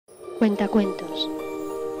Cuentacuentos.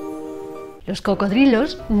 Los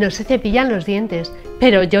cocodrilos no se cepillan los dientes,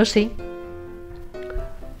 pero yo sí.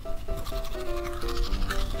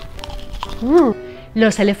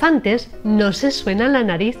 Los elefantes no se suenan la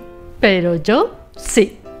nariz, pero yo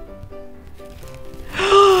sí.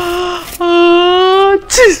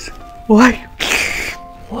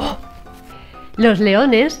 Los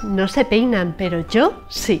leones no se peinan, pero yo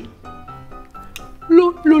sí.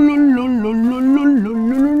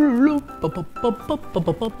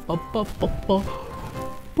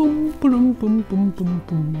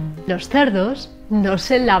 Los cerdos no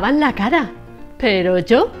se lavan la cara, pero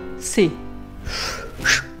yo sí.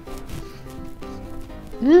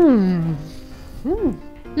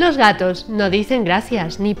 Los gatos no dicen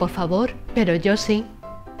gracias ni por favor, pero yo sí.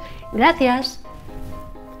 Gracias.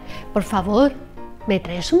 Por favor, ¿me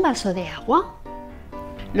traes un vaso de agua?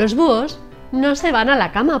 Los búhos no se van a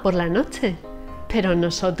la cama por la noche, pero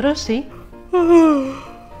nosotros sí.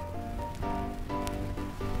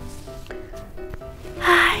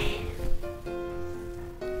 Ay.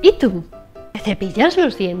 ¿Y tú? ¿Te cepillas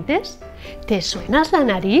los dientes? ¿Te suenas la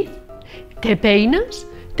nariz? ¿Te peinas?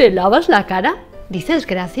 ¿Te lavas la cara? ¿Dices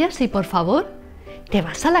gracias y por favor? ¿Te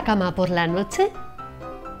vas a la cama por la noche?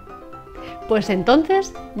 Pues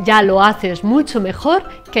entonces ya lo haces mucho mejor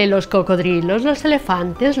que los cocodrilos, los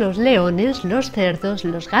elefantes, los leones, los cerdos,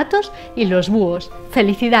 los gatos y los búhos.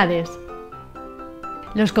 ¡Felicidades!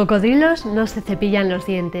 Los cocodrilos no se cepillan los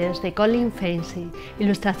dientes, de Colin Fancy,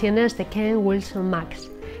 ilustraciones de Ken Wilson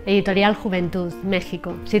Max. Editorial Juventud,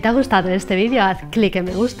 México. Si te ha gustado este vídeo, haz clic en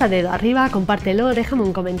me gusta, dedo arriba, compártelo, déjame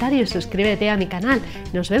un comentario y suscríbete a mi canal.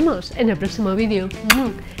 Nos vemos en el próximo vídeo.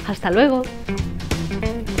 ¡Hasta luego!